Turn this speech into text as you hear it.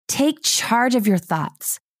Take charge of your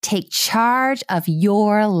thoughts. Take charge of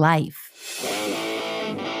your life.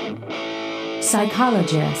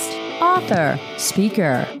 Psychologist, author,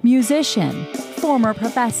 speaker, musician, former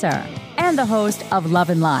professor, and the host of Love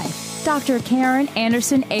and Life, Dr. Karen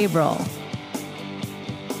Anderson Averill.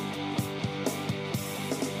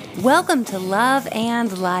 Welcome to Love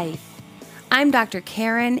and Life. I'm Dr.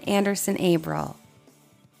 Karen Anderson Averill.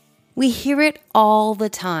 We hear it all the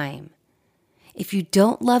time. If you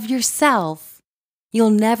don't love yourself, you'll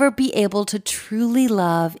never be able to truly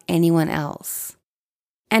love anyone else.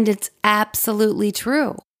 And it's absolutely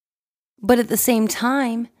true. But at the same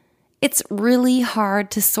time, it's really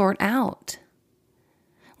hard to sort out.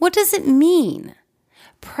 What does it mean,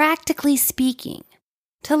 practically speaking,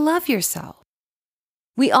 to love yourself?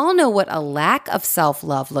 We all know what a lack of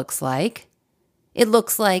self-love looks like. It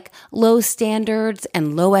looks like low standards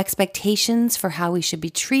and low expectations for how we should be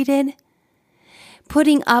treated,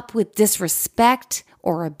 putting up with disrespect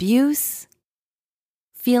or abuse,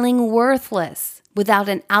 feeling worthless without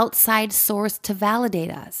an outside source to validate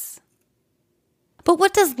us. But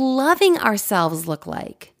what does loving ourselves look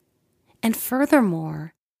like? And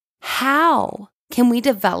furthermore, how can we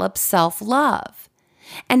develop self-love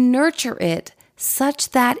and nurture it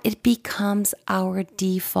such that it becomes our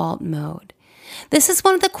default mode? This is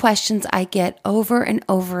one of the questions I get over and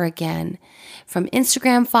over again from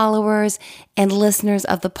Instagram followers and listeners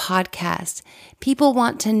of the podcast. People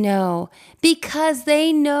want to know because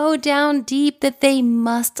they know down deep that they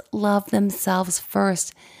must love themselves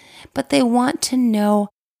first, but they want to know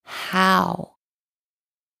how.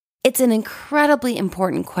 It's an incredibly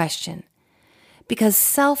important question because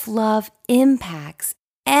self-love impacts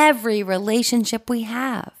every relationship we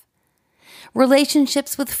have.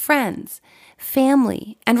 Relationships with friends,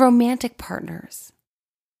 family, and romantic partners.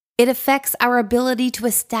 It affects our ability to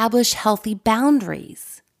establish healthy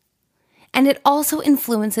boundaries. And it also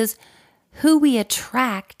influences who we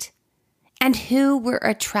attract and who we're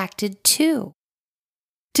attracted to.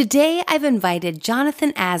 Today, I've invited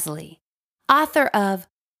Jonathan Asley, author of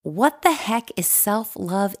What the Heck is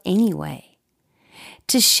Self-Love Anyway?,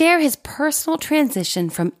 to share his personal transition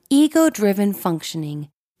from ego-driven functioning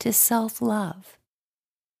to self-love.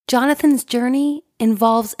 Jonathan's journey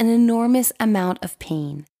involves an enormous amount of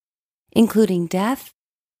pain, including death,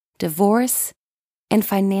 divorce, and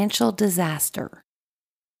financial disaster.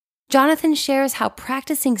 Jonathan shares how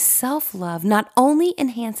practicing self-love not only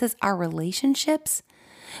enhances our relationships,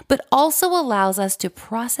 but also allows us to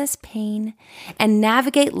process pain and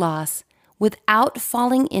navigate loss without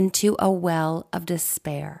falling into a well of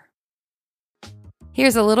despair.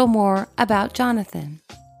 Here's a little more about Jonathan.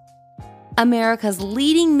 America's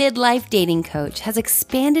leading midlife dating coach has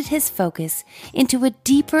expanded his focus into a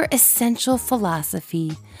deeper essential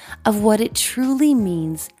philosophy of what it truly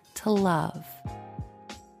means to love.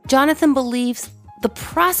 Jonathan believes the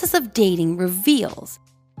process of dating reveals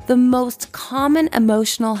the most common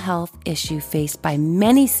emotional health issue faced by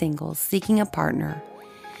many singles seeking a partner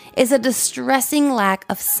is a distressing lack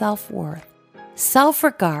of self-worth,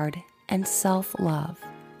 self-regard, and self-love.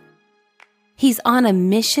 He's on a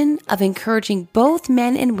mission of encouraging both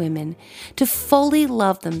men and women to fully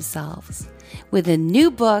love themselves with a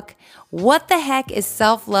new book, What the Heck is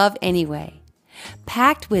Self-Love Anyway?,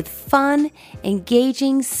 packed with fun,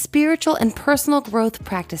 engaging, spiritual, and personal growth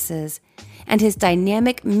practices, and his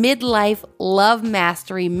dynamic midlife love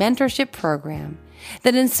mastery mentorship program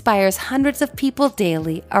that inspires hundreds of people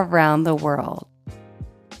daily around the world.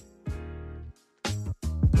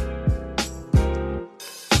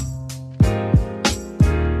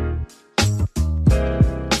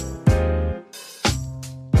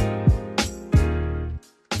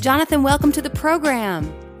 Jonathan, welcome to the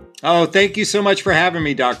program. Oh, thank you so much for having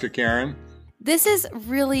me, Dr. Karen. This is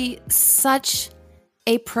really such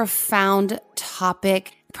a profound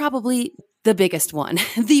topic, probably the biggest one,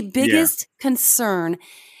 the biggest concern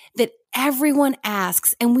that everyone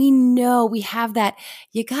asks. And we know we have that,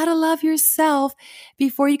 you gotta love yourself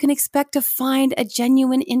before you can expect to find a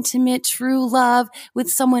genuine, intimate, true love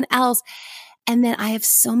with someone else. And then I have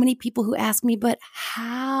so many people who ask me, but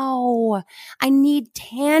how? I need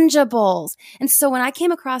tangibles. And so when I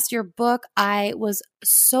came across your book, I was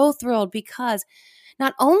so thrilled because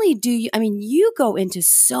not only do you go into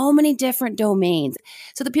so many different domains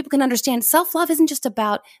so that people can understand self-love isn't just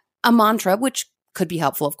about a mantra, which could be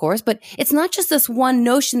helpful, of course, but it's not just this one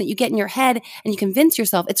notion that you get in your head and you convince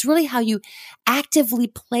yourself. It's really how you actively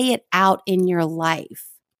play it out in your life.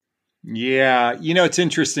 Yeah, it's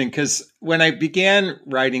interesting because when I began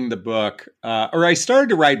writing the book, or I started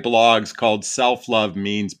to write blogs called Self-Love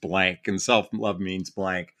Means Blank and Self-Love Means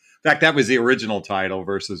Blank, fact, that was the original title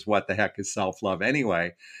versus What the Heck is Self-Love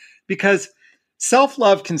Anyway? Because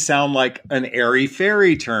self-love can sound like an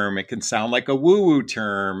airy-fairy term. It can sound like a woo-woo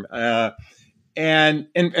term. And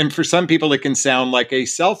for some people, it can sound like a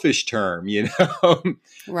selfish term,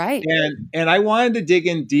 Right. And I wanted to dig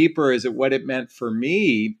in deeper as to what it meant for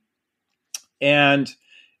me. And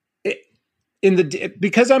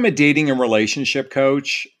because I'm a dating and relationship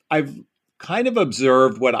coach, I've kind of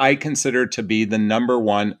observed what I consider to be the number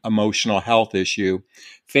one emotional health issue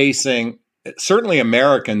facing certainly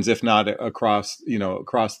Americans, if not across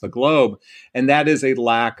the globe. And that is a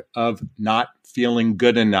lack of not feeling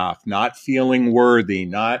good enough, not feeling worthy,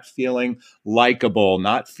 not feeling likable,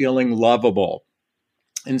 not feeling lovable.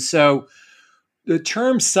 And so the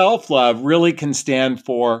term self-love really can stand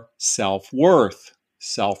for self-worth,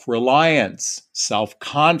 self-reliance,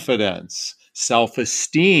 self-confidence,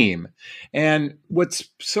 self-esteem. And what's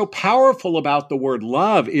so powerful about the word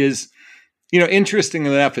love is, interesting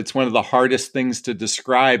enough, it's one of the hardest things to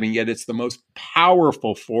describe, and yet it's the most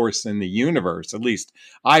powerful force in the universe. At least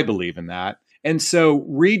I believe in that. And so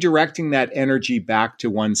redirecting that energy back to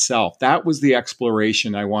oneself, that was the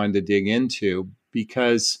exploration I wanted to dig into,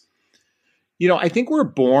 because, I think we're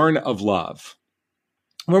born of love.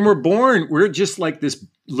 When we're born, we're just like this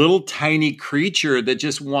little tiny creature that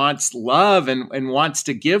just wants love and wants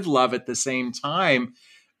to give love at the same time.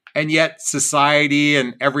 And yet society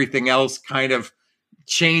and everything else kind of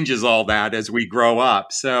changes all that as we grow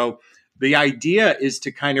up. So the idea is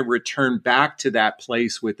to kind of return back to that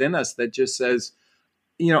place within us that just says,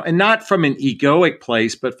 and not from an egoic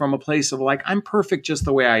place, but from a place of like, I'm perfect just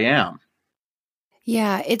the way I am.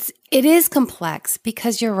 Yeah, it is complex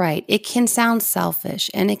because you're right. It can sound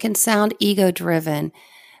selfish and it can sound ego driven,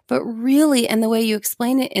 but really, and the way you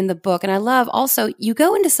explain it in the book, and I love also, you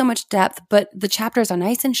go into so much depth, but the chapters are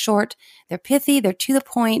nice and short. They're pithy. They're to the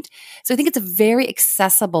point. So I think it's a very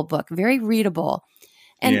accessible book, very readable.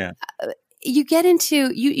 And you get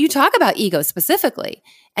into, you talk about ego specifically,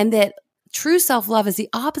 and that true self-love is the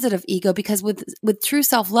opposite of ego, because with true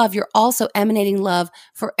self-love, you're also emanating love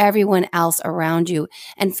for everyone else around you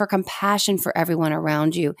and for compassion for everyone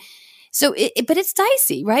around you. So, but it's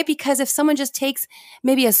dicey, right? Because if someone just takes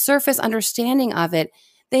maybe a surface understanding of it,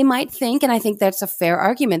 they might think, and I think that's a fair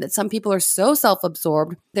argument, that some people are so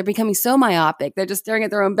self-absorbed, they're becoming so myopic, they're just staring at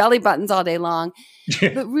their own belly buttons all day long.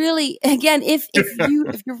 But really, again, if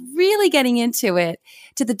you're really getting into it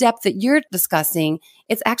to the depth that you're discussing,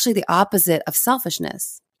 it's actually the opposite of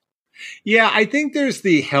selfishness. Yeah, I think there's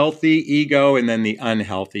the healthy ego and then the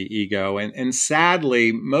unhealthy ego. And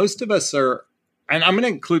sadly, most of us are, and I'm going to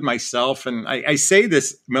include myself, and I say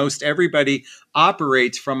this, most everybody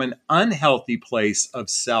operates from an unhealthy place of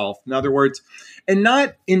self. In other words, and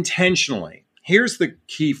not intentionally. Here's the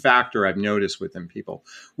key factor I've noticed within people.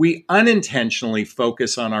 We unintentionally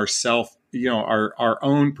focus on ourself, our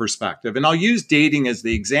own perspective. And I'll use dating as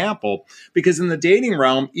the example, because in the dating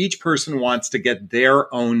realm, each person wants to get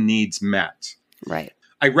their own needs met. Right.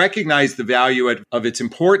 I recognize the value of it's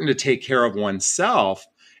important to take care of oneself.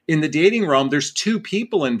 In the dating realm, there's two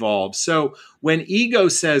people involved. So when ego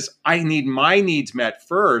says, I need my needs met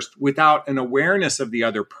first without an awareness of the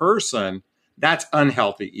other person, that's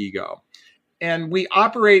unhealthy ego. And we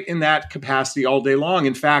operate in that capacity all day long.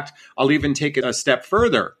 In fact, I'll even take it a step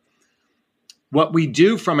further. What we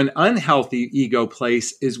do from an unhealthy ego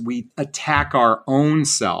place is we attack our own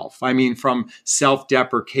self. I mean, from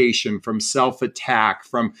self-deprecation, from self-attack,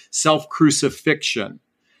 from self-crucifixion.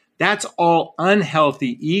 That's all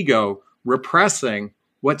unhealthy ego repressing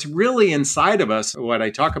what's really inside of us. What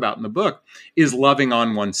I talk about in the book is loving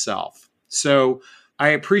on oneself. So I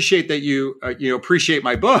appreciate that you appreciate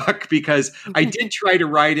my book, because I did try to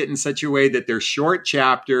write it in such a way that they're short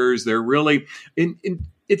chapters. They're really,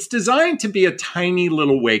 it's designed to be a tiny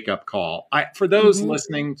little wake up call. For those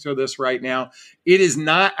listening to this right now, it is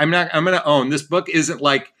not. I'm going to own this book isn't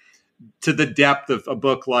like to the depth of a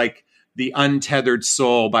book like The Untethered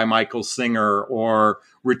Soul by Michael Singer or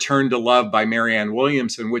Return to Love by Marianne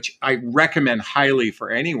Williamson, which I recommend highly for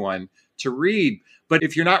anyone to read. But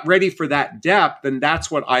if you're not ready for that depth, then that's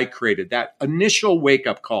what I created, that initial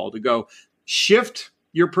wake-up call to go shift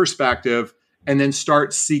your perspective and then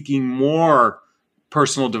start seeking more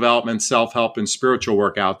personal development, self-help, and spiritual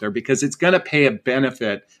work out there, because it's going to pay a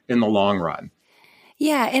benefit in the long run.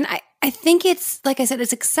 Yeah. And I think it's, like I said,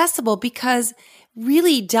 it's accessible, because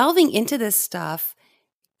really delving into this stuff,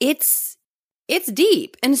 it's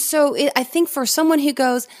deep. And so I think for someone who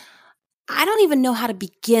goes, I don't even know how to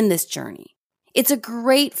begin this journey, it's a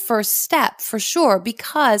great first step for sure,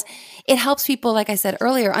 because it helps people, like I said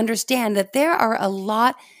earlier, understand that there are a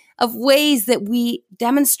lot of ways that we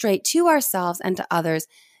demonstrate to ourselves and to others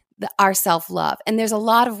our self-love. And there's a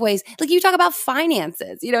lot of ways, like you talk about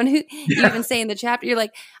finances, and you even say in the chapter, you're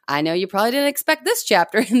like, I know you probably didn't expect this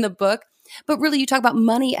chapter in the book, but really you talk about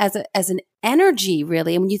money as an energy,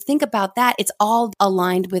 really. And when you think about that, it's all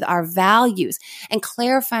aligned with our values, and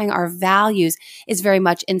clarifying our values is very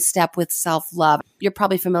much in step with self-love. You're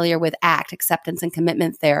probably familiar with ACT, acceptance and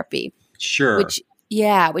commitment therapy. Sure.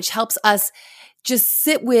 Which helps us just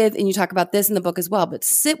sit with, and you talk about this in the book as well, but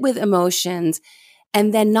sit with emotions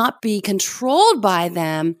and then not be controlled by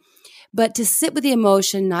them, but to sit with the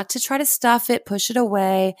emotion, not to try to stuff it, push it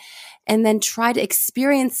away, and then try to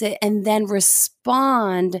experience it and then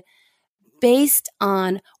respond based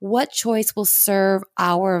on what choice will serve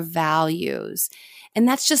our values. And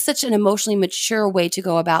that's just such an emotionally mature way to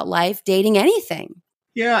go about life, dating, anything.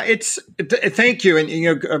 Yeah, thank you.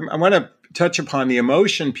 And, I want to touch upon the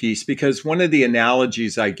emotion piece, because one of the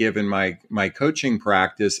analogies I give in my coaching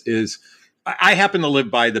practice is I happen to live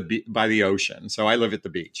by the ocean. So I live at the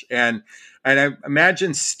beach, and I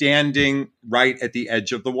imagine standing right at the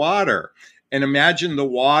edge of the water, and imagine the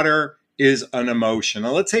water is an emotion.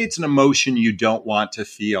 Now, let's say it's an emotion you don't want to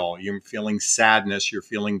feel. You're feeling sadness, you're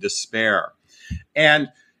feeling despair. And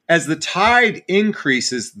as the tide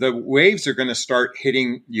increases, the waves are going to start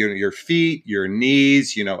hitting your feet, your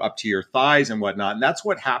knees, up to your thighs and whatnot. And that's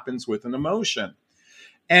what happens with an emotion.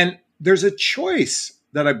 And there's a choice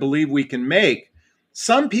that I believe we can make.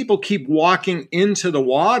 Some people keep walking into the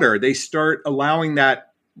water. They start allowing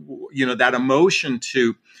that emotion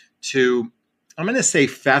to I'm going to say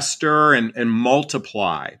fester and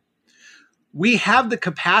multiply. We have the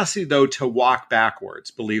capacity, though, to walk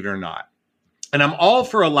backwards, believe it or not. And I'm all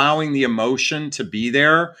for allowing the emotion to be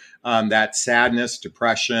there, that sadness,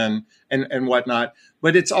 depression, and whatnot.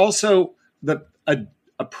 But it's also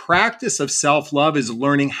a practice of self-love is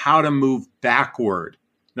learning how to move backward.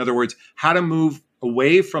 In other words, how to move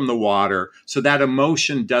away from the water so that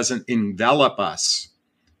emotion doesn't envelop us,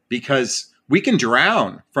 because we can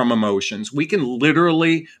drown from emotions. We can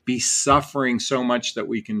literally be suffering so much that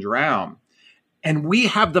we can drown. And we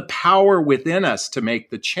have the power within us to make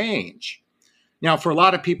the change. Now, for a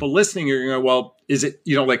lot of people listening, you're going, well, is it,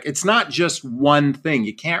 it's not just one thing.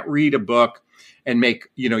 You can't read a book and make,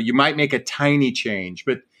 you might make a tiny change,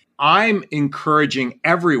 but I'm encouraging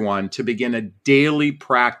everyone to begin a daily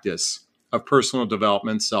practice of personal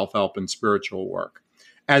development, self-help, and spiritual work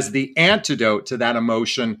as the antidote to that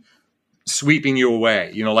emotion sweeping you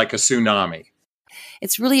away, like a tsunami.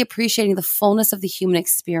 It's really appreciating the fullness of the human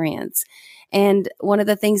experience. And one of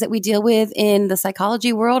the things that we deal with in the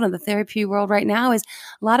psychology world and the therapy world right now is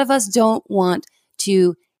a lot of us don't want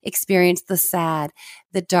to experience the sad,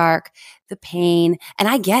 the dark, the pain. And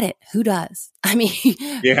I get it. Who does? I mean,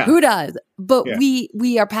 Who does? But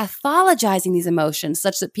we are pathologizing these emotions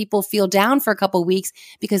such that people feel down for a couple of weeks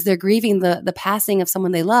because they're grieving the passing of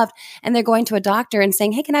someone they loved. And they're going to a doctor and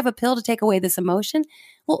saying, hey, can I have a pill to take away this emotion?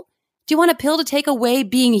 Well, do you want a pill to take away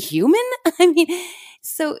being human? I mean,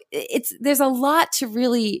 so there's a lot to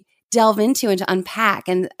really delve into and to unpack.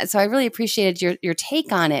 And so I really appreciated your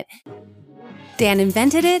take on it. Dan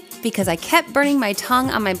invented it because I kept burning my tongue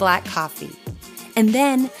on my black coffee. And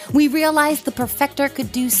then we realized the Perfector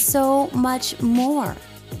could do so much more.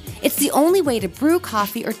 It's the only way to brew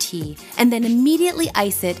coffee or tea and then immediately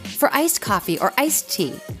ice it for iced coffee or iced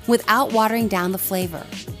tea without watering down the flavor.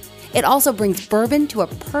 It also brings bourbon to a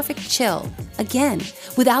perfect chill, again,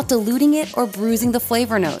 without diluting it or bruising the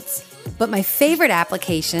flavor notes. But my favorite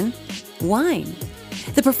application, wine.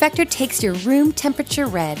 The Perfector takes your room temperature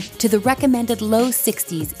red to the recommended low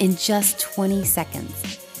 60s in just 20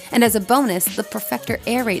 seconds. And as a bonus, the Perfector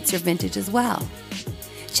aerates your vintage as well.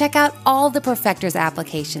 Check out all the Perfector's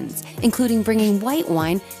applications, including bringing white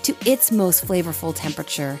wine to its most flavorful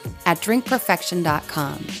temperature at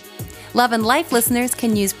drinkperfection.com. Love and Life listeners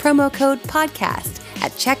can use promo code PODCAST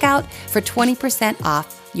at checkout for 20%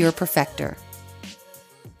 off your Perfector.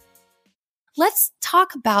 Let's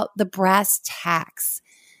talk about the brass tacks.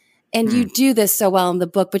 And you do this so well in the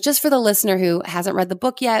book, but just for the listener who hasn't read the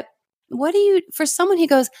book yet, for someone who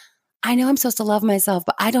goes, I know I'm supposed to love myself,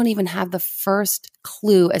 but I don't even have the first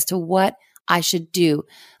clue as to what I should do.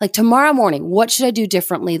 Like tomorrow morning, what should I do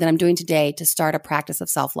differently than I'm doing today to start a practice of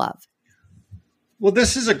self-love? Well,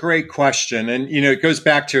 this is a great question. And, it goes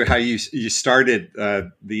back to how you started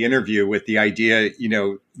the interview with the idea,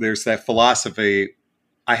 there's that philosophy,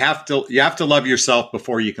 you have to love yourself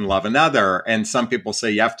before you can love another. And some people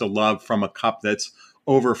say you have to love from a cup that's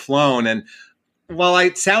overflown. And while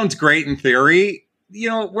it sounds great in theory,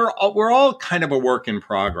 we're all kind of a work in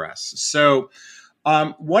progress. So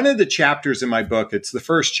One of the chapters in my book, it's the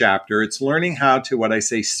first chapter, it's learning how to, what I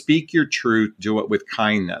say, speak your truth, do it with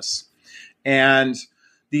kindness. And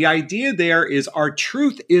the idea there is our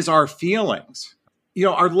truth is our feelings.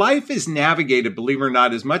 Our life is navigated, believe it or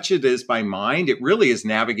not, as much as it is by mind, it really is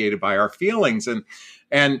navigated by our feelings.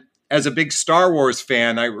 And as a big Star Wars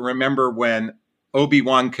fan, I remember when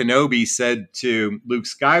Obi-Wan Kenobi said to Luke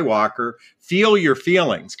Skywalker, feel your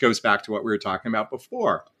feelings, goes back to what we were talking about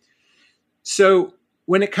before. So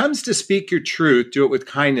when it comes to speak your truth, do it with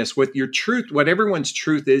kindness. What everyone's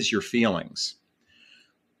truth is, your feelings.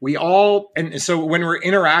 And so when we're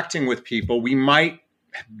interacting with people, we might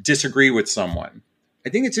disagree with someone. I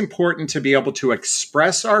think it's important to be able to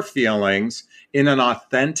express our feelings in an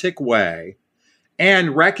authentic way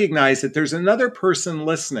and recognize that there's another person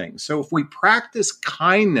listening. So if we practice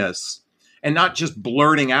kindness and not just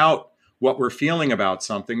blurting out what we're feeling about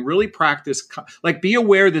something, really practice, be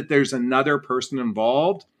aware that there's another person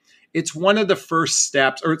involved. It's one of the first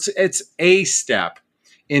steps, or it's a step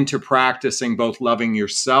into practicing both loving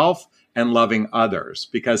yourself and loving others,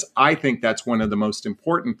 because I think that's one of the most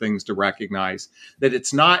important things to recognize, that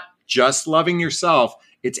it's not just loving yourself,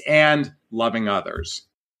 and loving others.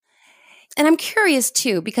 And I'm curious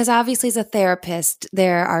too, because obviously as a therapist,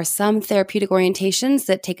 there are some therapeutic orientations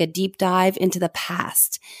that take a deep dive into the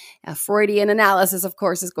past. A Freudian analysis, of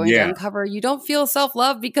course, is going to uncover you don't feel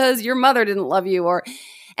self-love because your mother didn't love you.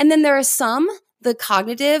 And then there are some, the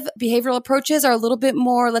cognitive behavioral approaches are a little bit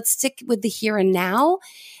more, let's stick with the here and now.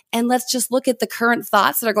 And let's just look at the current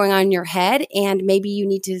thoughts that are going on in your head. And maybe you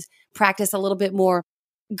need to practice a little bit more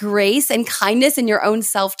grace and kindness in your own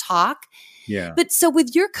self-talk. Yeah. But so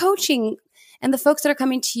with your coaching and the folks that are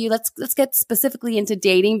coming to you, let's get specifically into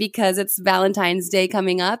dating because it's Valentine's Day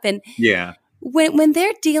coming up. And when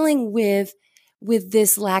they're dealing with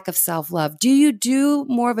this lack of self-love, do you do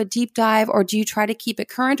more of a deep dive, or do you try to keep it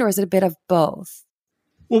current, or is it a bit of both?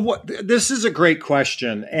 Well, this is a great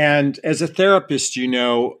question. And as a therapist,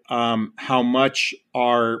 how much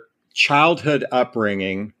our childhood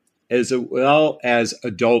upbringing, as well as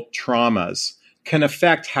adult traumas, can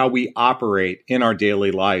affect how we operate in our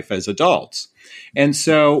daily life as adults. And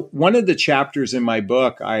so one of the chapters in my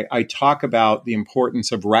book, I talk about the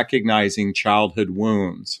importance of recognizing childhood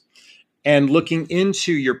wounds and looking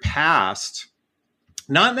into your past,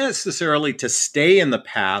 not necessarily to stay in the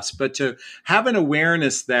past, but to have an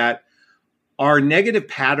awareness that our negative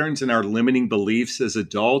patterns and our limiting beliefs as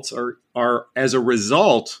adults are as a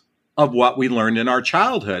result of what we learned in our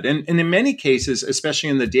childhood. And in many cases, especially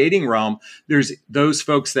in the dating realm, there's those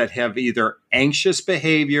folks that have either anxious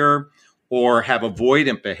behavior or have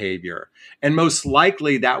avoidant behavior. And most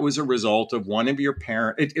likely that was a result of one of your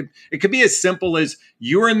parents. It could be as simple as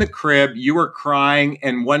you were in the crib, you were crying,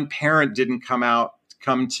 and one parent didn't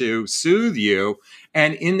come to soothe you.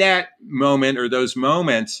 And in that moment, or those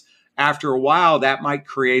moments, after a while, that might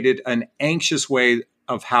create an anxious way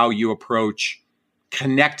of how you approach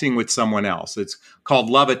connecting with someone else. It's called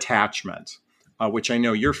love attachment, which I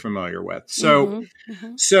know you're familiar with.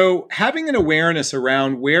 So having an awareness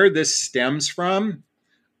around where this stems from,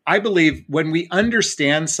 I believe when we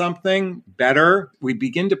understand something better, we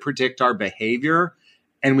begin to predict our behavior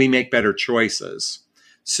and we make better choices.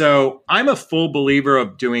 So I'm a full believer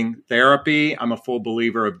of doing therapy. I'm a full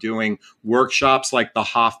believer of doing workshops like the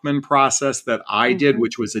Hoffman process that I did,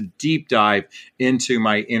 which was a deep dive into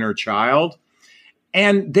my inner child.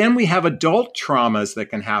 And then we have adult traumas that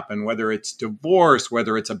can happen, whether it's divorce,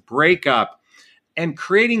 whether it's a breakup, and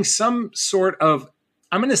creating some sort of,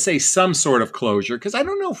 I'm going to say some sort of closure, because I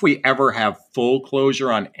don't know if we ever have full closure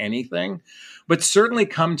on anything, but certainly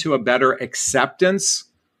come to a better acceptance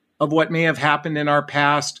of what may have happened in our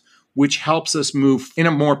past, which helps us move in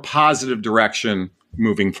a more positive direction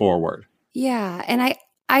moving forward. Yeah. And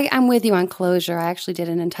I'm with you on closure. I actually did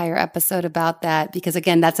an entire episode about that because,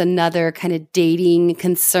 again, that's another kind of dating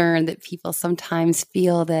concern that people sometimes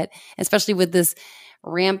feel, that, especially with this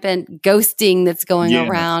rampant ghosting that's going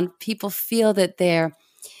around, people feel that there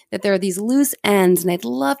are these loose ends, and they'd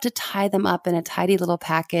love to tie them up in a tidy little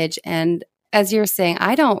package. And as you're saying,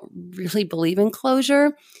 I don't really believe in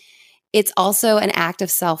closure. It's also an act of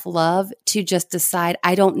self-love to just decide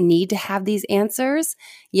I don't need to have these answers.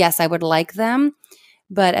 Yes, I would like them.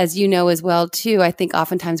 But as you know as well, too, I think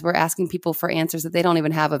oftentimes we're asking people for answers that they don't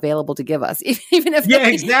even have available to give us, even if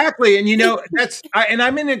exactly. And and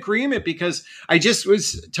I'm in agreement, because I just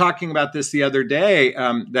was talking about this the other day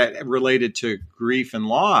that related to grief and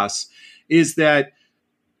loss, is that,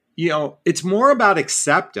 it's more about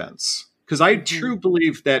acceptance, because I truly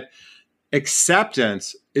believe that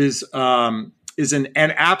acceptance is is an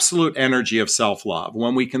absolute energy of self-love,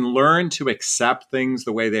 when we can learn to accept things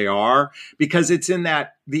the way they are, because it's in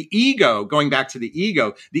that the ego, going back to the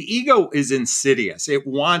ego is insidious. It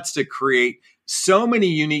wants to create so many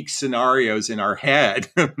unique scenarios in our head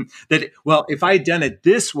that, well, if I had done it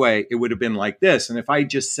this way, it would have been like this. And if I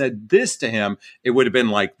just said this to him, it would have been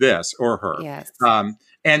like this or her. Yes.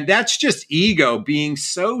 And that's just ego being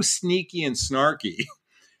so sneaky and snarky.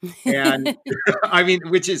 And I mean,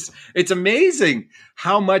 it's amazing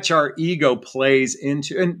how much our ego plays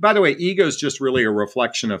into, and by the way, ego is just really a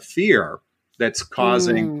reflection of fear that's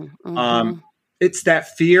causing, it's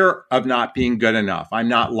that fear of not being good enough. I'm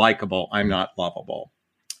not likable. I'm not lovable.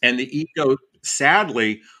 And the ego,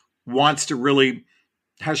 sadly, wants to really,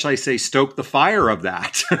 how shall I say, stoke the fire of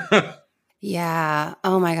that. Yeah.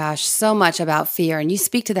 Oh my gosh. So much about fear. And you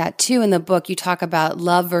speak to that too in the book. You talk about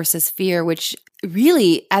love versus fear, which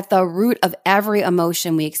really at the root of every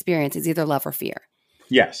emotion we experience is either love or fear.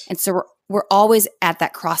 Yes. And so we're always at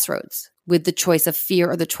that crossroads with the choice of fear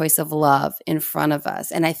or the choice of love in front of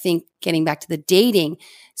us. And I think getting back to the dating,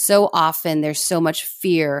 so often there's so much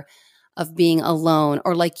fear of being alone.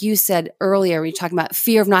 Or like you said earlier, when you're talking about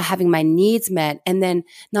fear of not having my needs met, and then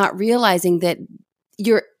not realizing that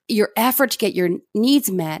your effort to get your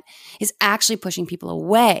needs met is actually pushing people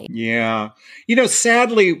away. Yeah.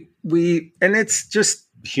 Sadly, and it's just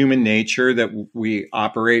human nature that we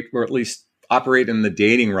operate, or at least operate in the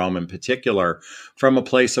dating realm in particular, from a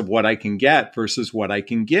place of what I can get versus what I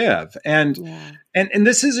can give. And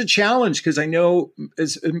this is a challenge, because I know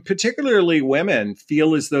particularly women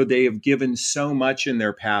feel as though they have given so much in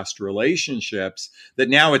their past relationships that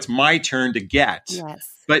now it's my turn to get. Yes.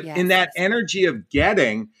 But in that energy of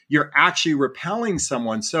getting, you're actually repelling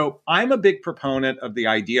someone. So I'm a big proponent of the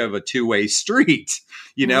idea of a two-way street.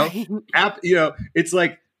 Right. It's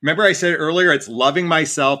like, remember I said earlier, it's loving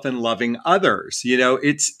myself and loving others.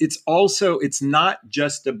 It's not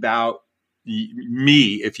just about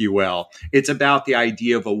me, if you will. It's about the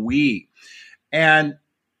idea of a we. And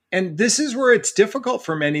this is where it's difficult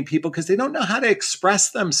for many people, because they don't know how to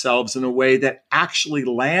express themselves in a way that actually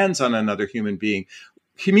lands on another human being.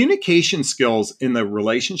 Communication skills in the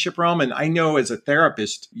relationship realm, and I know as a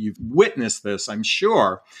therapist, you've witnessed this, I'm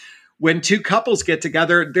sure. When two couples get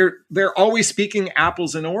together, they're always speaking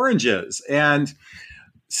apples and oranges. And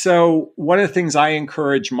so one of the things I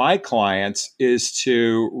encourage my clients is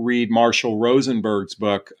to read Marshall Rosenberg's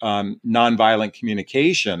book, Nonviolent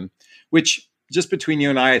Communication, which, just between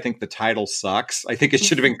you and I think the title sucks. I think it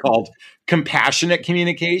should have been called Compassionate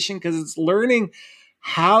Communication, because it's learning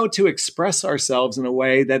how to express ourselves in a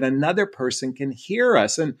way that another person can hear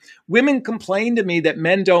us. And women complain to me that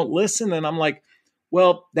men don't listen. And I'm like,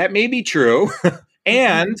 well, that may be true.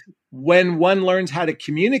 And when one learns how to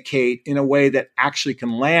communicate in a way that actually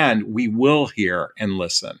can land, we will hear and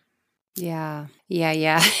listen. Yeah.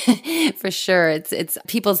 For sure. It's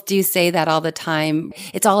people do say that all the time.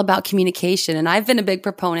 It's all about communication. And I've been a big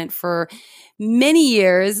proponent for many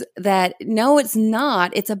years that no, it's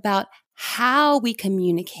not. It's about how we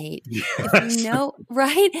communicate. Yes. If you know,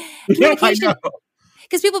 right? Communication. Yeah,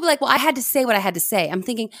 because people be like, well, I had to say what I had to say. I'm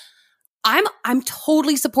thinking, I'm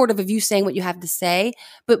totally supportive of you saying what you have to say,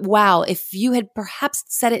 but wow, if you had perhaps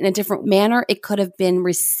said it in a different manner, it could have been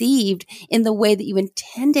received in the way that you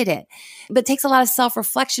intended it. But it takes a lot of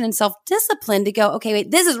self-reflection and self-discipline to go, okay,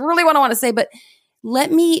 wait, this is really what I want to say, but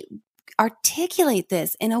let me articulate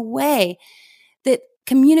this in a way that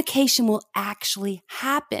communication will actually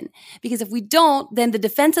happen. Because if we don't, then the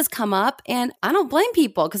defenses come up, and I don't blame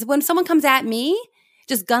people, because when someone comes at me,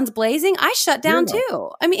 just guns blazing, I shut down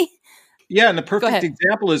too. I mean, yeah, and the perfect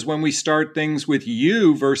example is when we start things with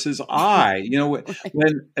you versus I.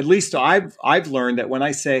 When at least I've learned that when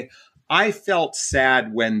I say I felt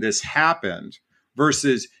sad when this happened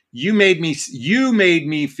versus you made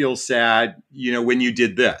me feel sad, when you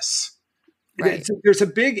did this. Right. There's a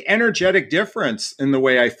big energetic difference in the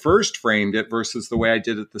way I first framed it versus the way I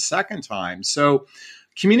did it the second time. So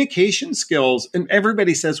communication skills, and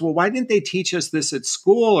everybody says, well, why didn't they teach us this at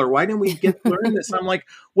school? Or why didn't we get to learn this? I'm like,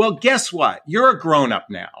 well, guess what? You're a grown-up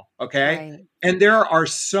now, okay? Right. And there are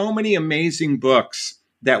so many amazing books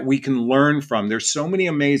that we can learn from. There's so many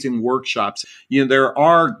amazing workshops. There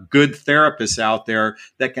are good therapists out there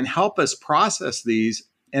that can help us process these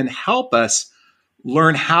and help us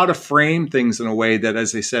learn how to frame things in a way that,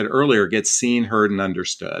 as I said earlier, gets seen, heard, and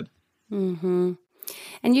understood. Mm-hmm.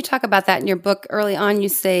 And you talk about that in your book early on. You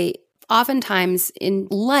say, oftentimes in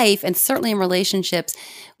life, and certainly in relationships,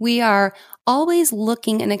 we are always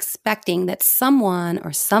looking and expecting that someone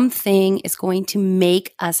or something is going to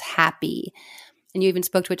make us happy. And you even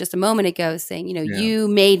spoke to it just a moment ago saying, Yeah. you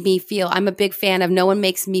made me feel, I'm a big fan of no one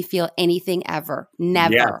makes me feel anything ever.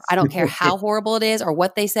 Never. Yes. I don't care how horrible it is or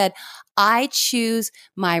what they said. I choose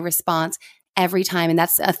my response every time. And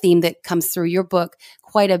that's a theme that comes through your book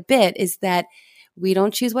quite a bit, is that we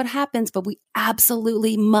don't choose what happens, but we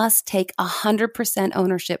absolutely must take 100%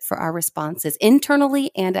 ownership for our responses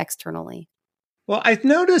internally and externally. Well, I've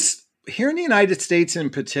noticed here in the United States in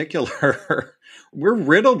particular, we're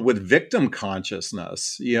riddled with victim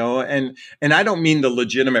consciousness, and I don't mean the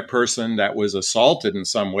legitimate person that was assaulted in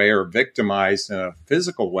some way or victimized in a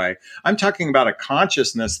physical way. I'm talking about a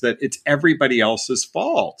consciousness that it's everybody else's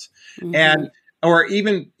fault. Mm-hmm. And or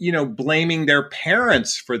even, blaming their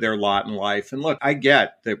parents for their lot in life. And look, I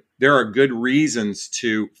get that there are good reasons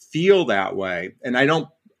to feel that way. And I don't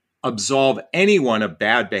absolve anyone of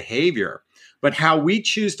bad behavior. But how we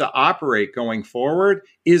choose to operate going forward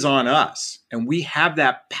is on us. And we have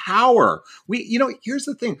that power. Here's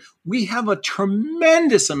the thing. We have a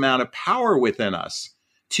tremendous amount of power within us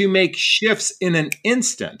to make shifts in an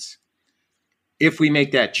instant if we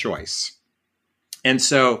make that choice. And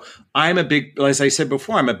so as I said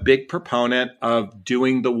before, I'm a big proponent of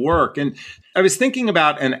doing the work. And I was thinking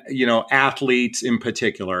about, athletes in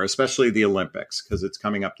particular, especially the Olympics, because it's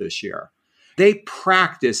coming up this year. They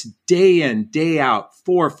practice day in, day out,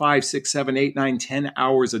 4, 5, 6, 7, 8, 9, 10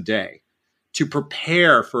 hours a day to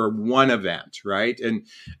prepare for one event, right? And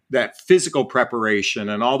that physical preparation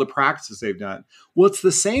and all the practices they've done. Well, it's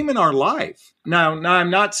the same in our life. Now I'm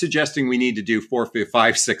not suggesting we need to do 4,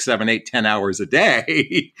 5, 6, 7, 8, 10 hours a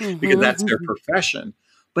day because that's their profession.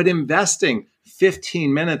 But investing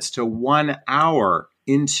 15 minutes to 1 hour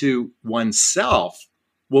into oneself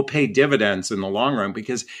will pay dividends in the long run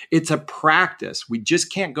because it's a practice. We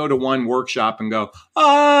just can't go to one workshop and go,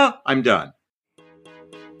 I'm done.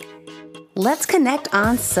 Let's connect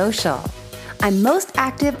on social. I'm most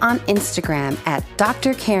active on Instagram at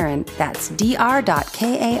Dr. Karin. That's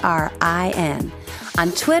Dr.Karin.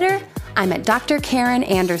 On Twitter, I'm at Dr. Karin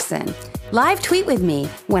Anderson. Live tweet with me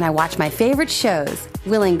when I watch my favorite shows,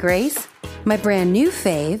 Will and Grace, my brand new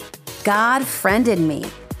fave, God Friended Me,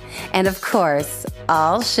 and of course,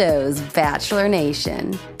 all shows Bachelor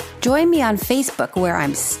Nation. Join me on Facebook where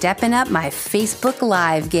I'm stepping up my Facebook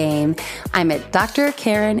Live game. I'm at Dr.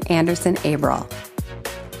 Karin Anderson Abril.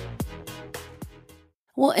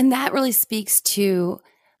 Well, and that really speaks to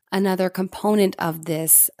another component of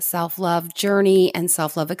this self-love journey and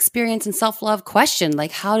self-love experience and self-love question,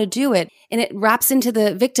 like how to do it. And it wraps into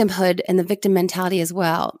the victimhood and the victim mentality as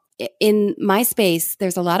well. In my space,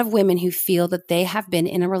 there's a lot of women who feel that they have been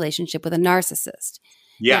in a relationship with a narcissist.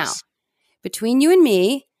 Yes. Now, between you and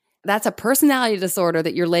me, that's a personality disorder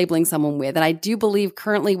that you're labeling someone with. And I do believe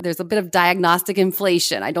currently there's a bit of diagnostic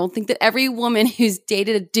inflation. I don't think that every woman who's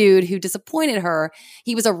dated a dude who disappointed her,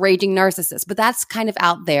 he was a raging narcissist. But that's kind of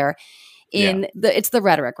out there it's the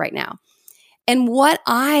rhetoric right now. And what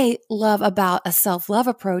I love about a self-love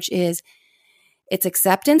approach is it's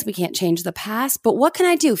acceptance. We can't change the past. But what can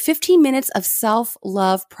I do? 15 minutes of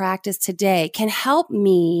self-love practice today can help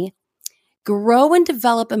me grow and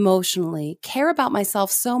develop emotionally, care about myself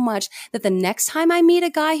so much that the next time I meet a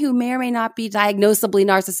guy who may or may not be diagnosably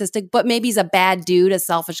narcissistic, but maybe he's a bad dude, a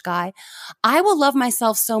selfish guy, I will love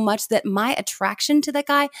myself so much that my attraction to that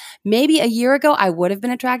guy, maybe a year ago, I would have been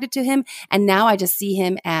attracted to him. And now I just see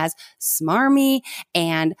him as smarmy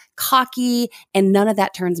and cocky, and none of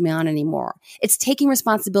that turns me on anymore. It's taking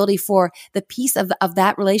responsibility for the piece of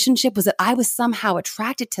that relationship was that I was somehow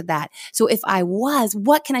attracted to that. So if I was,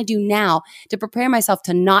 what can I do now to prepare myself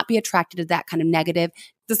to not be attracted to that kind of negative,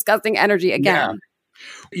 disgusting energy again? Yeah.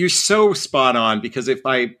 You're so spot on because if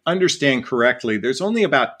I understand correctly, there's only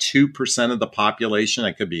about 2% of the population,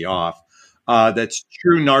 I could be off, that's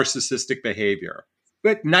true narcissistic behavior.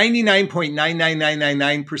 But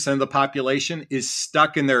 99.99999% of the population is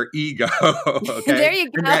stuck in their ego. Okay? There you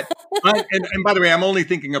go. And by the way, I'm only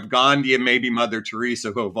thinking of Gandhi and maybe Mother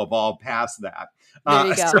Teresa who have evolved past that. There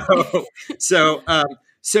you go.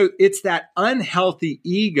 So it's that unhealthy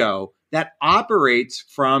ego that operates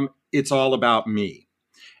from it's all about me.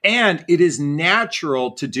 And it is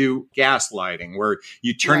natural to do gaslighting where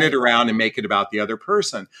you turn it around and make it about the other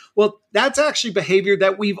person. Well, that's actually behavior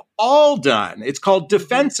that we've all done. It's called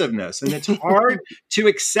defensiveness. And it's hard to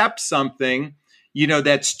accept something,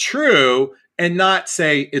 that's true and not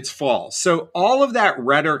say it's false. So all of that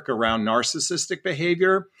rhetoric around narcissistic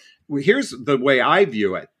behavior, here's the way I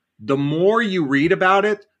view it. the more you read about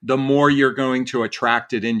it, the more you're going to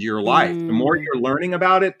attract it into your life. The more you're learning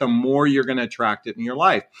about it, the more you're going to attract it in your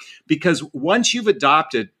life. Because once you've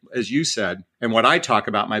adopted, as you said, and what I talk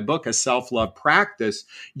about in my book, a self-love practice,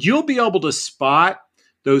 you'll be able to spot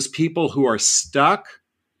those people who are stuck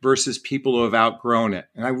versus people who have outgrown it.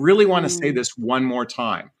 And I really want to say this one more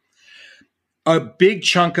time. A big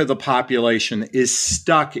chunk of the population is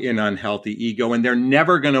stuck in unhealthy ego, and they're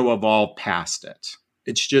never going to evolve past it.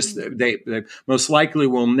 It's just they most likely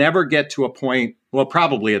will never get to a point, well,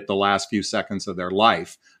 probably at the last few seconds of their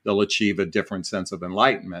life, they'll achieve a different sense of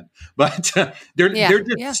enlightenment. But they're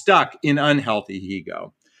just stuck in unhealthy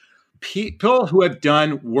ego. People who have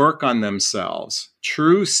done work on themselves,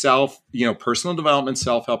 true personal development,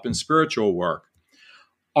 self-help, and spiritual work,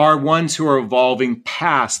 are ones who are evolving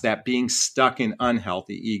past that being stuck in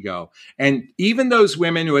unhealthy ego. And even those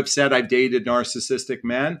women who have said, I've dated narcissistic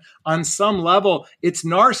men, on some level, it's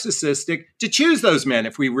narcissistic to choose those men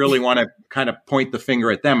if we really want to kind of point the finger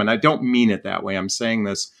at them. And I don't mean it that way. I'm saying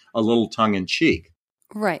this a little tongue in cheek.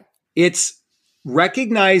 Right. It's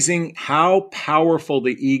recognizing how powerful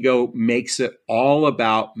the ego makes it all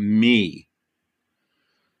about me.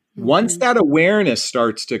 Once that awareness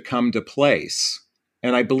starts to come to place,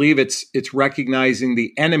 and I believe it's recognizing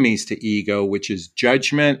the enemies to ego, which is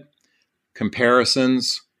judgment,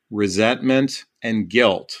 comparisons, resentment, and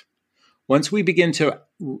guilt. Once we begin to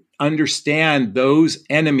understand those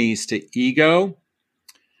enemies to ego,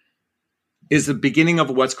 is the beginning of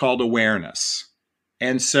what's called awareness.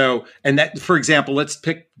 And that, for example, let's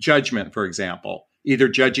pick judgment, for example, either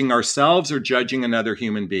judging ourselves or judging another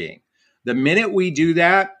human being. The minute we do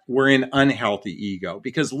that, we're in unhealthy ego,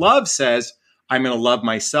 because love says, I'm going to love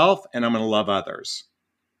myself and I'm going to love others.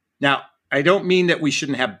 Now, I don't mean that we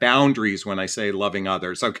shouldn't have boundaries when I say loving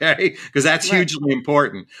others, okay? Because that's hugely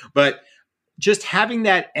important. But just having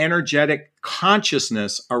that energetic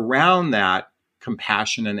consciousness around that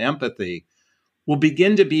compassion and empathy will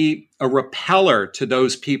begin to be a repeller to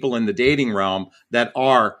those people in the dating realm that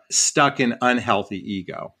are stuck in unhealthy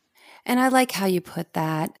ego. And I like how you put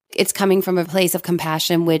that. It's coming from a place of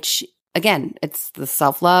compassion, which, again, it's the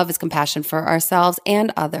self-love, it's compassion for ourselves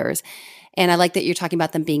and others. And I like that you're talking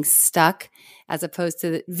about them being stuck as opposed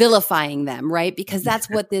to vilifying them, right? Because that's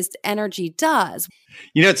what this energy does.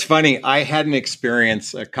 You know, it's funny. I had an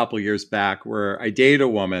experience a couple years back where I dated a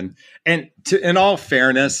woman. And in all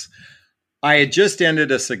fairness, I had just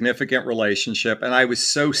ended a significant relationship and I was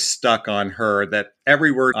so stuck on her that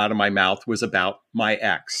every word out of my mouth was about my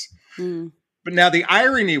ex. But now the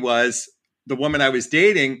irony was the woman I was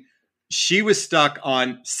dating, she was stuck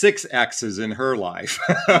on 6 exes in her life.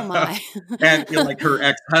 Oh my. And like her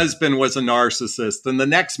ex-husband was a narcissist, and the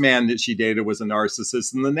next man that she dated was a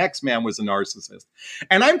narcissist, and the next man was a narcissist.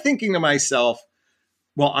 And I'm thinking to myself,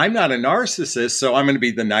 well, I'm not a narcissist, so I'm going to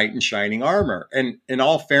be the knight in shining armor. And in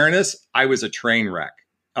all fairness, I was a train wreck.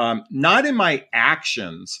 Not in my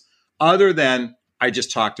actions, other than I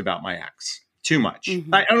just talked about my ex too much.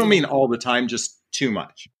 I don't mean all the time, just too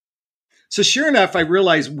much. So sure enough, I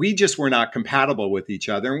realized we just were not compatible with each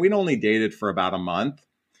other, and we'd only dated for about a month.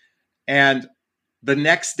 And the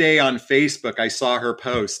next day on Facebook, I saw her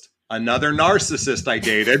post, another narcissist I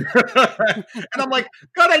dated. And I'm like,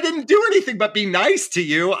 God, I didn't do anything but be nice to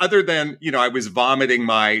you, other than, I was vomiting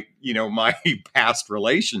my past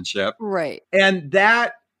relationship. Right. And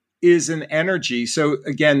that is an energy. So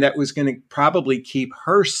again, that was going to probably keep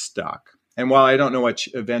her stuck. And while I don't know what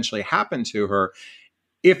eventually happened to her,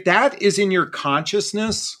 if that is in your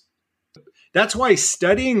consciousness, that's why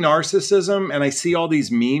studying narcissism, and I see all these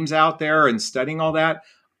memes out there and studying all that,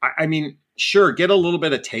 I mean, sure, get a little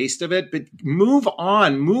bit of taste of it, but move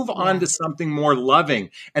on to something more loving.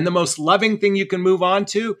 And the most loving thing you can move on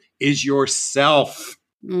to is yourself.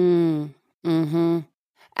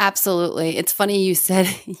 Absolutely. It's funny you said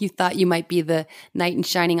you thought you might be the knight in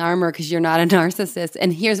shining armor because you're not a narcissist.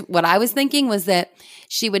 And here's what I was thinking was that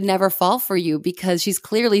she would never fall for you because she's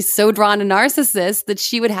clearly so drawn to narcissists that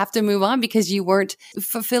she would have to move on because you weren't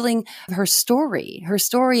fulfilling her story. Her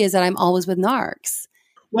story is that I'm always with narcs.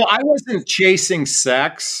 Well, I wasn't chasing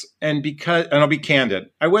sex, and I'll be candid,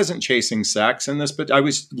 I wasn't chasing sex in this, but I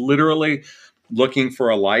was literally looking for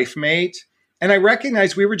a life mate. And I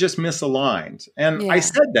recognized we were just misaligned. And I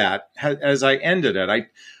said that as I ended it.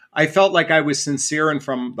 I felt like I was sincere and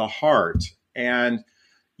from the heart. And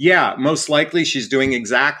yeah, most likely she's doing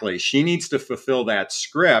exactly. She needs to fulfill that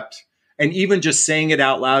script. And even just saying it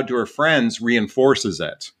out loud to her friends reinforces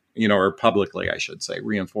it, or publicly, I should say,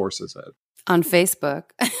 reinforces it. On Facebook.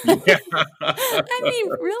 I mean,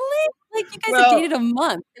 really? Like you guys have dated a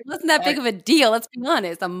month. It wasn't that big of a deal. Let's be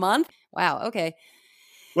honest. A month? Wow. Okay.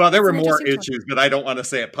 Well, there It's were an more interesting topic. issues, but I don't want to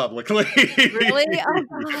say it publicly. Really?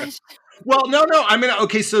 Oh gosh. Well, no.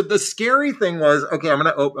 Okay. So the scary thing was, okay, I'm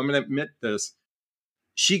gonna admit this.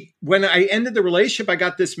 When I ended the relationship, I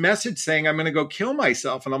got this message saying I'm gonna go kill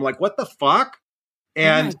myself, and I'm like, what the fuck? Oh my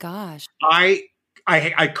And gosh.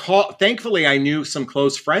 I call. Thankfully, I knew some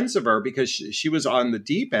close friends of her because she was on the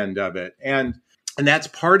deep end of it, and that's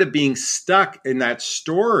part of being stuck in that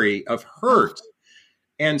story of hurt.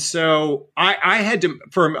 And so I had to,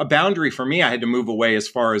 for a boundary for me, I had to move away as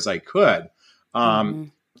far as I could.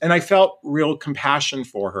 And I felt real compassion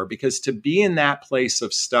for her because to be in that place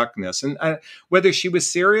of stuckness, and whether she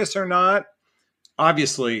was serious or not,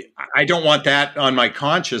 obviously, I don't want that on my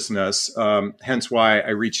consciousness. Hence why I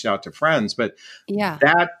reached out to friends. But Yeah.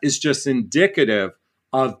 that is just indicative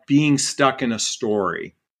of being stuck in a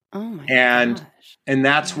story. Oh my gosh. And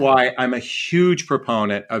that's why I'm a huge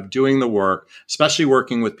proponent of doing the work, especially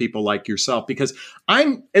working with people like yourself, because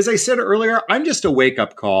as I said earlier, I'm just a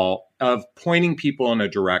wake-up call of pointing people in a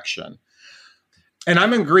direction. And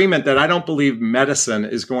I'm in agreement that I don't believe medicine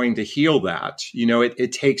is going to heal that.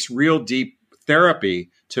 It takes real deep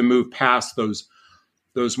therapy to move past those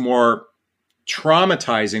more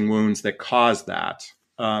traumatizing wounds that cause that.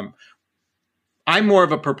 I'm more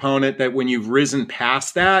of a proponent that when you've risen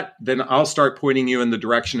past that, then I'll start pointing you in the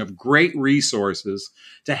direction of great resources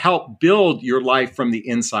to help build your life from the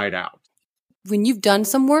inside out. When you've done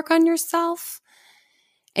some work on yourself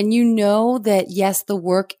and you know that, yes, the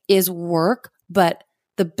work is work, but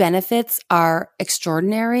the benefits are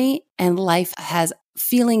extraordinary and life has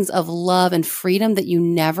feelings of love and freedom that you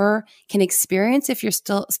never can experience if you're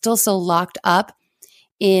still so locked up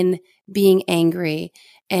in being angry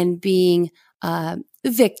and being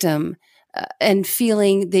victim and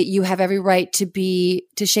feeling that you have every right to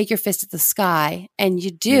shake your fist at the sky. And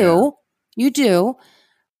you do,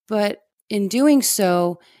 but in doing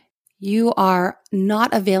so, you are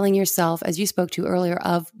not availing yourself, as you spoke to earlier,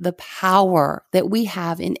 of the power that we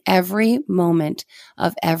have in every moment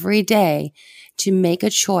of every day to make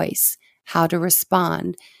a choice how to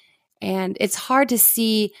respond. And it's hard to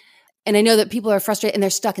see. And I know that people are frustrated and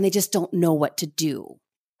they're stuck and they just don't know what to do.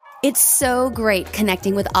 It's so great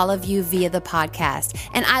connecting with all of you via the podcast,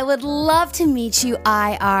 and I would love to meet you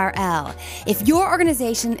IRL. If your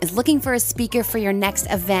organization is looking for a speaker for your next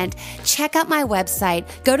event, check out my website,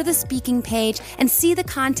 go to the speaking page, and see the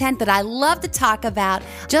content that I love to talk about.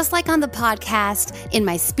 Just like on the podcast, in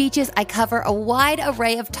my speeches, I cover a wide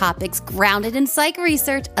array of topics grounded in psych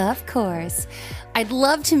research, of course. I'd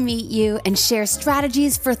love to meet you and share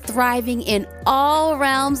strategies for thriving in all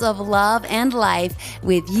realms of love and life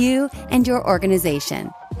with you and your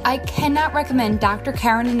organization. I cannot recommend Dr.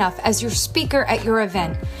 Karen enough as your speaker at your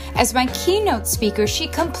event. As my keynote speaker, she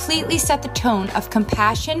completely set the tone of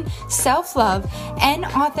compassion, self-love, and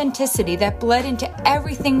authenticity that bled into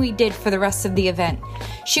everything we did for the rest of the event.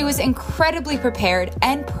 She was incredibly prepared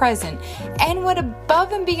and present and went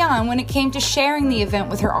above and beyond when it came to sharing the event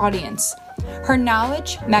with her audience. Her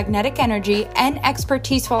knowledge, magnetic energy, and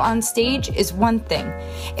expertise while on stage is one thing.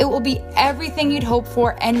 It will be everything you'd hope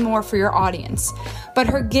for and more for your audience. But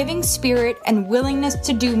her giving spirit and willingness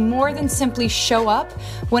to do more than simply show up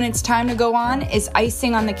when it's time to go on is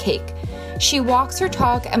icing on the cake. She walks her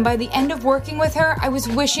talk, and by the end of working with her, I was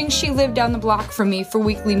wishing she lived down the block from me for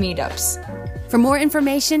weekly meetups. For more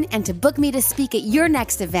information and to book me to speak at your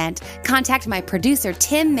next event, contact my producer,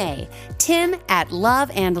 Tim May,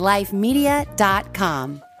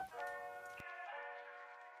 tim@loveandlifemedia.com.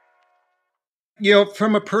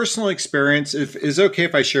 From a personal experience, is it okay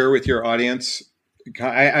if I share with your audience?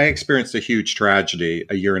 I experienced a huge tragedy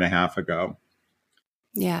a year and a half ago.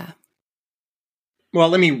 Yeah. Well,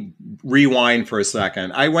 let me rewind for a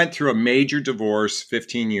second. I went through a major divorce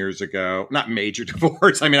 15 years ago. Not major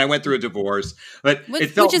divorce. I mean, I went through a divorce, but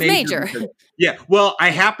it felt major. Because, yeah. Well,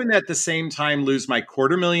 I happened at the same time lose my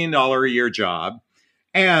 $250,000 a year job,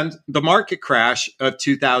 and the market crash of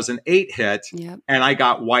 2008 hit, and I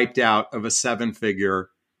got wiped out of a 7-figure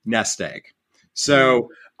nest egg. So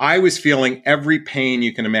I was feeling every pain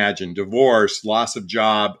you can imagine: divorce, loss of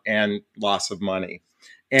job, and loss of money.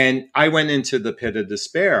 And I went into the pit of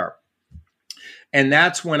despair. And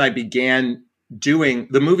that's when I began doing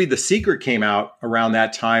the movie. The Secret came out around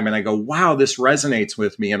that time. And I go, wow, this resonates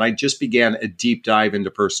with me. And I just began a deep dive into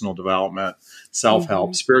personal development,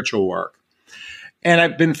 self-help, spiritual work. And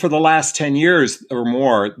I've been, for the last 10 years or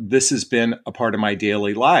more, this has been a part of my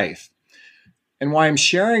daily life. And why I'm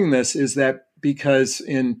sharing this is that because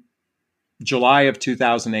in July of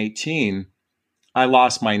 2018, I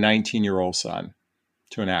lost my 19-year-old son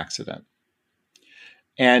to an accident.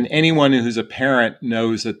 And anyone who's a parent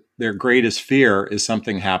knows that their greatest fear is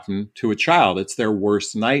something happened to a child. It's their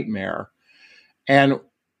worst nightmare. And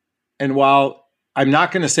while I'm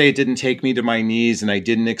not going to say it didn't take me to my knees and I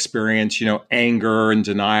didn't experience, anger and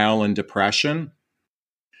denial and depression,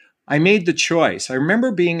 I made the choice. I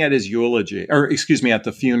remember being at his eulogy, at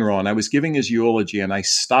the funeral, and I was giving his eulogy, and I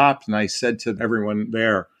stopped and I said to everyone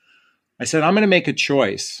there, I said, I'm going to make a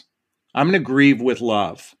choice. I'm going to grieve with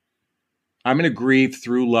love. I'm going to grieve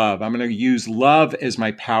through love. I'm going to use love as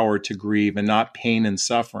my power to grieve and not pain and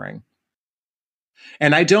suffering.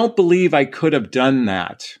 And I don't believe I could have done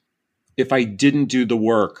that if I didn't do the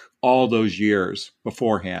work all those years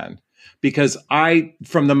beforehand. Because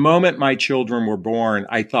from the moment my children were born,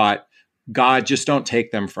 I thought, God, just don't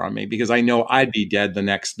take them from me, because I know I'd be dead the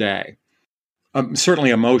next day.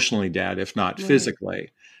 Certainly emotionally dead, if not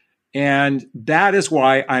physically. And that is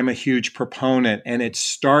why I'm a huge proponent. And it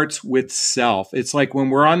starts with self. It's like when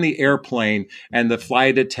we're on the airplane and the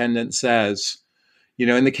flight attendant says,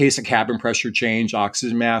 in the case of cabin pressure change,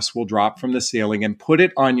 oxygen mask will drop from the ceiling, and put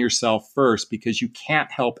it on yourself first, because you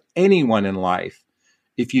can't help anyone in life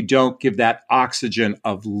if you don't give that oxygen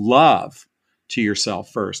of love to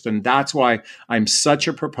yourself first. And that's why I'm such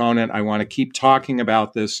a proponent. I want to keep talking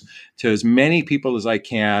about this to as many people as I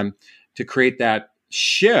can to create that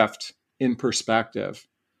shift in perspective.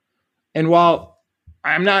 And while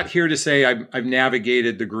I'm not here to say I've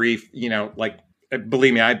navigated the grief,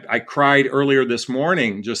 believe me, I cried earlier this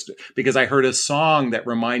morning just because I heard a song that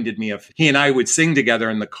reminded me of he and I would sing together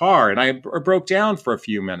in the car, and I broke down for a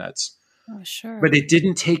few minutes. Oh, sure. But it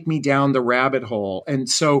didn't take me down the rabbit hole. And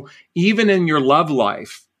so even in your love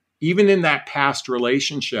life, even in that past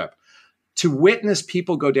relationship, to witness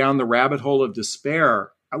people go down the rabbit hole of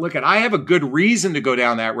despair, I have a good reason to go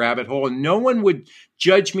down that rabbit hole, and no one would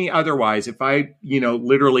judge me otherwise if I,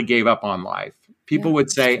 literally gave up on life. People would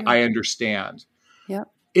say, I understand. Yeah.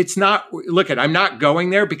 It's not, I'm not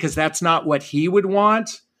going there because that's not what he would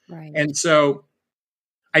want. Right. And so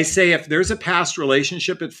I say, if there's a past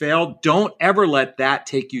relationship that failed, don't ever let that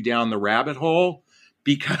take you down the rabbit hole,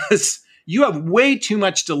 because you have way too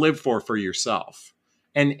much to live for yourself.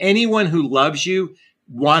 And anyone who loves you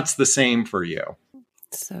wants the same for you.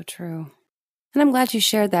 So true. And I'm glad you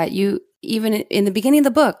shared that. You, even in the beginning of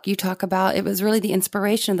the book, you talk about, it was really the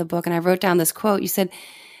inspiration of the book. And I wrote down this quote. You said,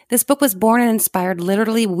 this book was born and inspired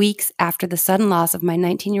literally weeks after the sudden loss of my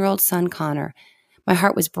 19-year-old son, Connor. My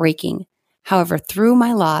heart was breaking. However, through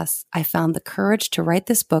my loss, I found the courage to write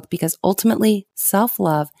this book because ultimately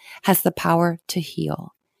self-love has the power to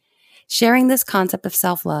heal. Sharing this concept of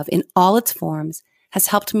self-love in all its forms has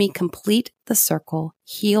helped me complete the circle,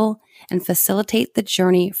 heal, and facilitate the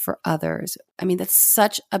journey for others. I mean, that's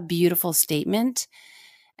such a beautiful statement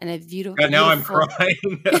and a beautiful. And now I'm crying.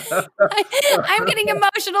 I'm getting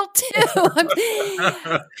emotional too.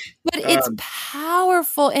 But it's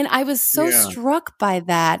powerful. And I was so struck by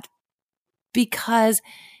that because,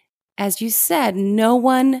 as you said, no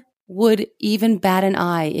one would even bat an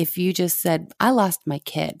eye if you just said, I lost my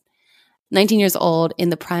kid. 19 years old, in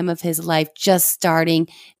the prime of his life, just starting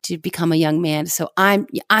to become a young man. So I'm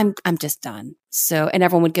just done. So, and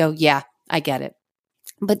everyone would go, yeah, I get it.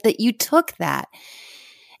 But that you took that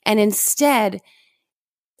and instead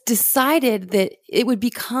decided that it would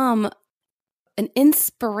become an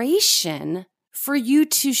inspiration for you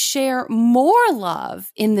to share more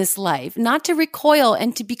love in this life, not to recoil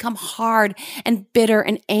and to become hard and bitter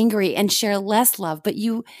and angry and share less love, but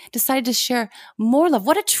you decided to share more love.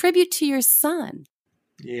 What a tribute to your son.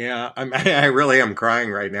 Yeah, I really am crying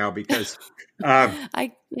right now because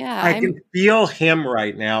I can feel him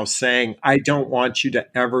right now saying, I don't want you to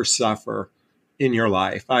ever suffer in your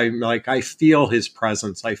life. I feel his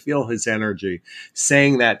presence. I feel his energy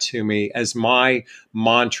saying that to me as my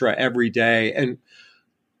mantra every day. And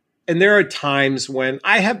there are times when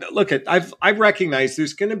I've recognized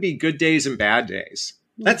there's going to be good days and bad days.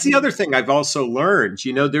 That's the other thing I've also learned.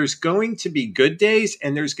 There's going to be good days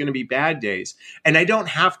and there's going to be bad days. And I don't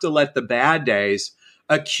have to let the bad days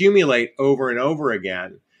accumulate over and over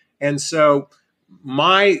again. And so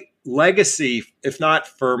my legacy, if not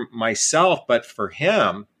for myself, but for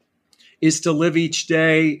him, is to live each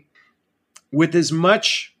day with as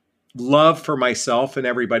much love for myself and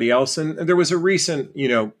everybody else. And there was a recent,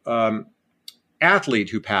 athlete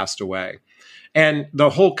who passed away, and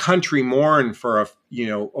the whole country mourned for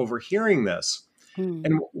overhearing this.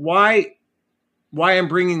 And why I'm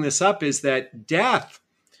bringing this up is that death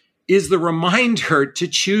is the reminder to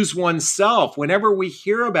choose oneself. Whenever we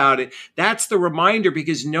hear about it, that's the reminder,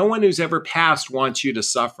 because no one who's ever passed wants you to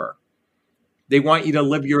suffer. They want you to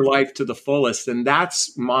live your life to the fullest. And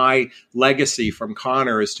that's my legacy from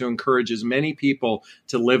Connor, is to encourage as many people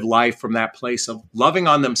to live life from that place of loving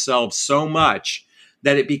on themselves so much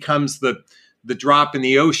that it becomes the drop in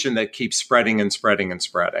the ocean that keeps spreading and spreading and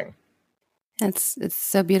spreading. It's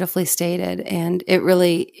so beautifully stated. And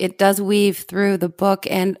it does weave through the book.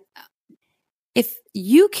 And if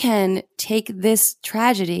you can take this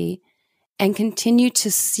tragedy and continue to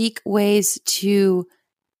seek ways to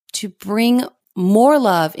bring more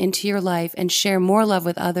love into your life and share more love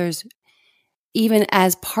with others, even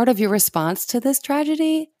as part of your response to this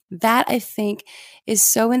tragedy, that I think is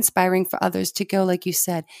so inspiring for others to go, like you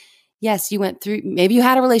said, yes, you went through, maybe you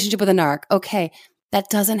had a relationship with a narc. Okay. That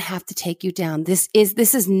doesn't have to take you down. This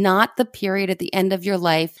is not the period at the end of your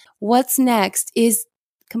life. What's next is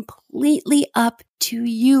completely up to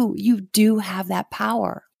you. You do have that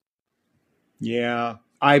power. Yeah,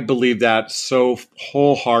 I believe that so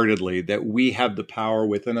wholeheartedly, that we have the power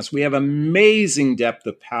within us. We have amazing depth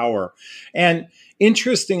of power. And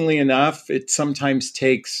interestingly enough, it sometimes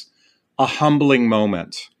takes a humbling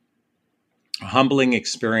moment, a humbling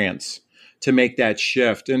experience to make that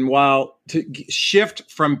shift. And while to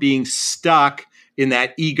shift from being stuck in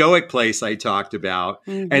that egoic place I talked about,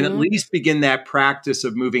 and at least begin that practice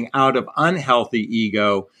of moving out of unhealthy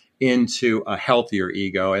ego into a healthier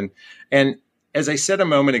ego. And as I said a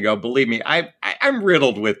moment ago, believe me, I'm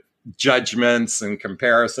riddled with judgments and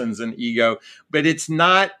comparisons and ego, but it's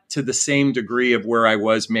not to the same degree of where I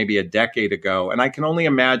was maybe a decade ago. And I can only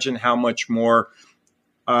imagine how much more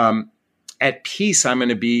at peace I'm going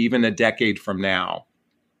to be even a decade from now.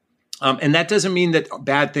 And that doesn't mean that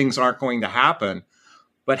bad things aren't going to happen,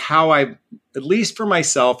 but how I, at least for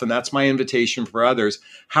myself, and that's my invitation for others,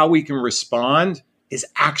 how we can respond is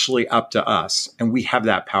actually up to us. And we have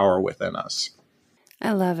that power within us.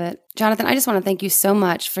 I love it. Jonathan, I just want to thank you so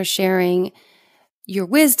much for sharing your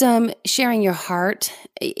wisdom, sharing your heart.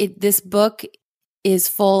 This book is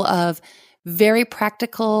full of very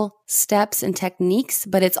practical steps and techniques,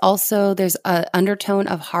 but it's also, there's an undertone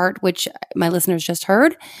of heart, which my listeners just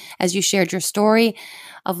heard as you shared your story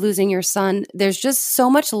of losing your son. There's just so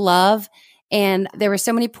much love. And there were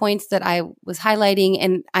so many points that I was highlighting,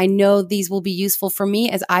 and I know these will be useful for me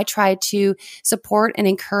as I try to support and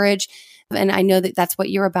encourage. And I know that that's what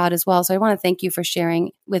you're about as well. So I want to thank you for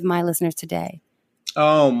sharing with my listeners today.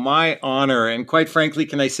 Oh, my honor. And quite frankly,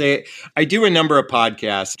 can I say it? I do a number of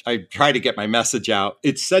podcasts. I try to get my message out.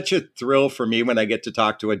 It's such a thrill for me when I get to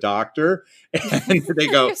talk to a doctor and they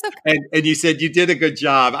go, and you said you did a good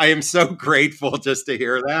job. I am so grateful just to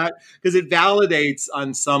hear that, because it validates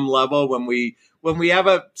on some level when we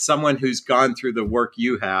have someone who's gone through the work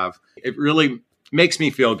you have. It really makes me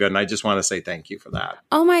feel good. And I just want to say thank you for that.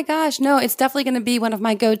 Oh my gosh. No, it's definitely going to be one of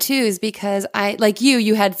my go-tos, because I, like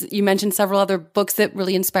you mentioned several other books that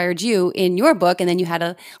really inspired you in your book. And then you had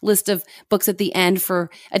a list of books at the end for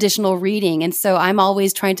additional reading. And so I'm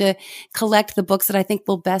always trying to collect the books that I think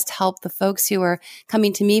will best help the folks who are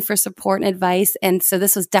coming to me for support and advice. And so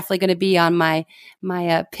this was definitely going to be on my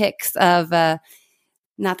picks of,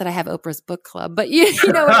 not that I have Oprah's book club, but you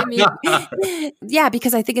know what I mean? Yeah,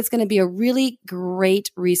 because I think it's going to be a really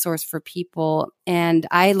great resource for people. And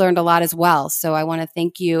I learned a lot as well. So I want to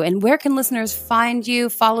thank you. And where can listeners find you,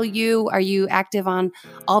 follow you? Are you active on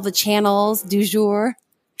all the channels du jour?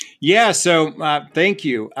 Yeah, so thank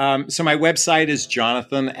you. So my website is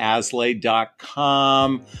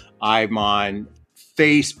jonathanaslay.com. I'm on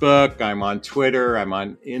Facebook, I'm on Twitter, I'm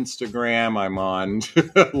on Instagram, I'm on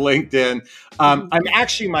LinkedIn. I'm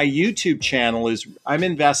actually, my YouTube channel I'm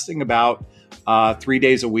investing about 3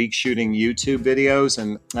 days a week shooting YouTube videos,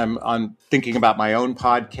 and I'm thinking about my own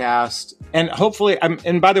podcast. And hopefully,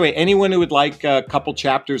 and by the way, anyone who would like a couple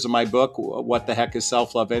chapters of my book, What the Heck is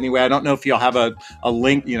Self-Love Anyway? I don't know if you'll have a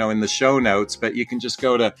link, in the show notes, but you can just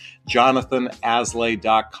go to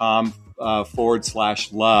jonathanaslay.com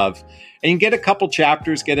 /love. And you can get a couple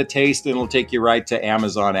chapters, get a taste, and it'll take you right to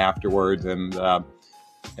Amazon afterwards. And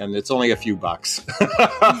it's only a few bucks.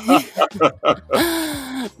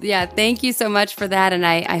 Yeah, thank you so much for that. And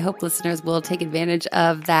I hope listeners will take advantage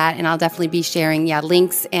of that. And I'll definitely be sharing,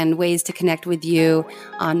 links and ways to connect with you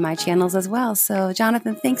on my channels as well. So,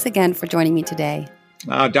 Jonathan, thanks again for joining me today.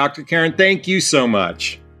 Dr. Karen, thank you so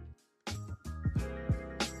much.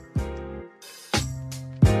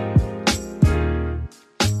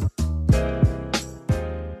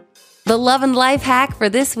 The love and life hack for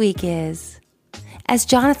this week is, as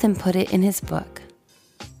Jonathan put it in his book,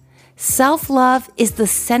 self-love is the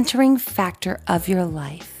centering factor of your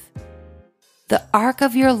life. The arc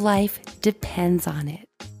of your life depends on it.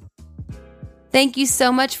 Thank you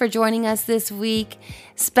so much for joining us this week.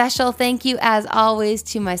 Special thank you, as always,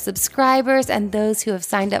 to my subscribers and those who have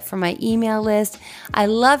signed up for my email list. I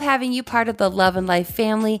love having you part of the Love and Life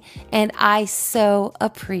family, and I so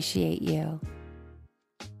appreciate you.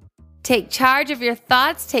 Take charge of your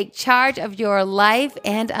thoughts, take charge of your life,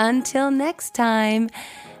 and until next time,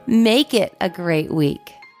 make it a great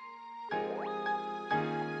week.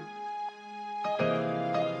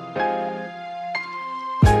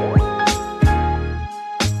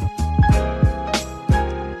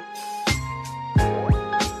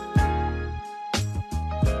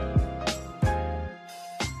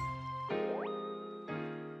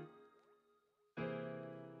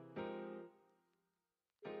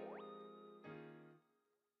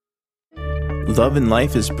 Love and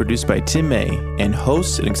Life is produced by Tim May and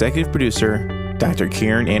host and executive producer, Dr.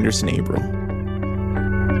 Karen Anderson Abril.